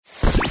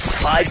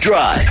5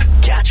 Drive.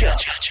 Catch up.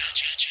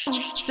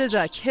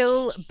 Scissor,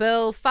 Kill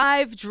Bill,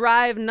 5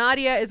 Drive.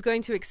 Nadia is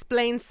going to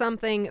explain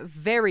something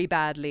very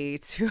badly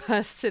to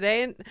us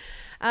today.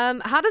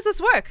 How does this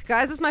work,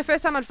 guys? This is my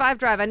first time on 5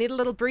 Drive. I need a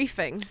little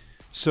briefing.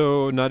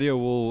 So Nadia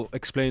will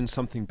explain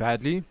something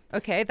badly.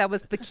 Okay,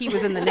 the key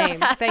was in the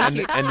name. Thank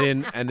you.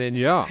 And then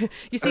yeah.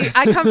 You see,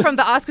 I come from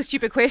the Ask a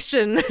Stupid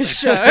Question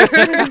show.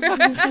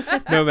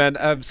 No,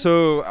 man.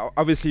 So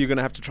obviously you're going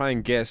to have to try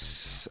and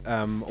guess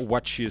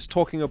what she is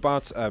talking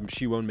about.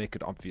 She won't make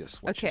it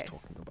obvious what she's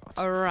talking about.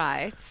 All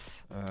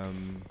right.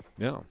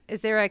 Yeah.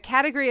 Is there a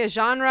category, a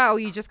genre, or are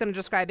you just going to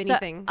describe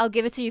anything? So I'll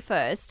give it to you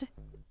first.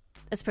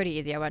 It's pretty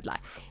easy, I won't lie.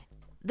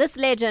 This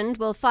legend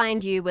will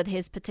find you with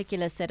his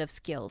particular set of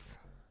skills.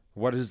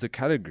 What is the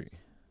category?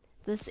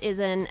 This is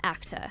an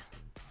actor.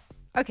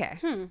 Okay.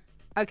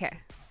 Okay,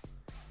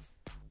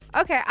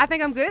 I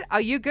think I'm good.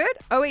 Are you good?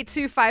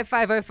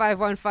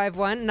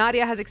 082-550-5151.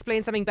 Nadia has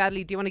explained something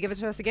badly. Do you want to give it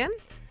to us again?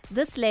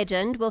 This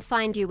legend will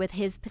find you with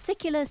his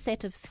particular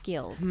set of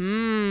skills.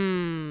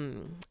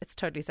 It's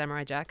totally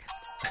Samurai Jack.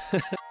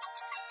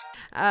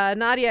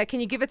 Nadia, can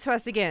you give it to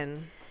us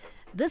again?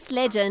 This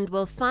legend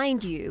will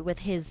find you with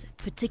his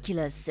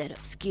particular set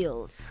of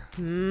skills.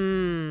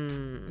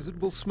 Is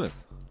it Will Smith?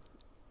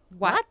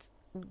 What?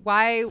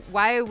 Why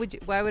would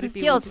it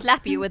be? He'll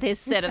slap you with his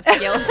set of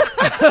skills.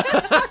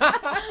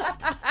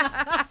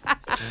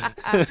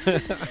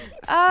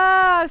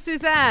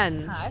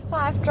 Suzanne. Hi,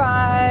 5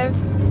 Drive.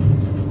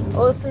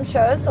 Awesome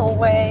shows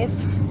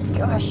always.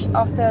 Gosh,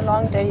 after a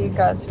long day, you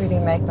guys really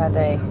make my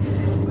day.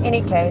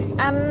 Any case,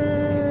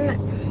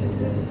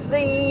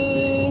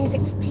 he's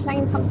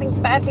explained something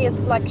badly. Is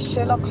it like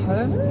Sherlock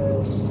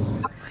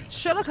Holmes?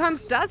 Sherlock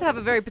Holmes does have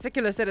a very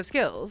particular set of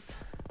skills.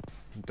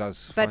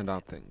 Does find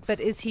out things. But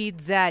is he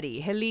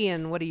zaddy?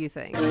 Helene, what do you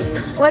think?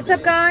 What's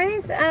up,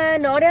 guys?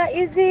 Nadia,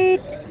 is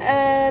it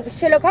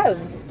Sherlock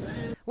Holmes?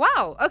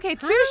 Wow. Okay,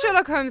 2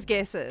 Sherlock Holmes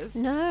guesses.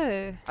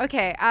 No.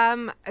 Okay.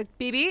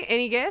 Bibi,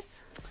 any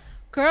guess?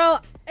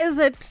 Girl, is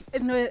it?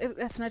 No,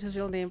 that's not his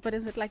real name. But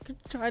is it like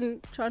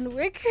John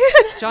Wick?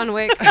 John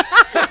Wick.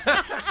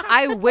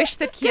 I wish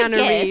that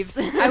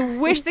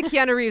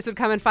Keanu Reeves would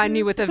come and find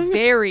me with a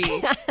very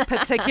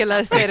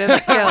particular set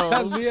of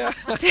skills.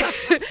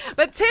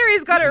 But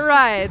Terry's got it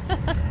right.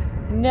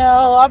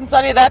 No, I'm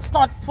sorry, that's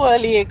not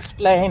poorly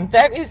explained.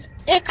 That is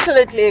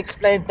excellently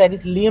explained. That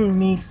is Liam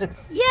Neeson.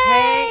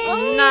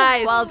 Yay!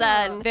 Nice. Well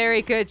done.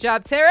 Very good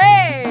job,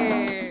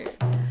 Terry.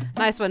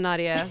 Nice one,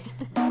 Nadia.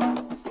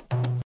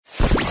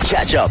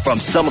 Catch up from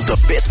some of the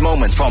best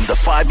moments from the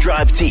 5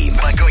 Drive team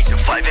by going to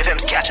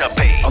 5FM's catch up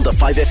page on the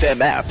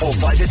 5FM app or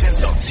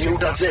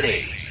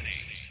 5FM.co.za.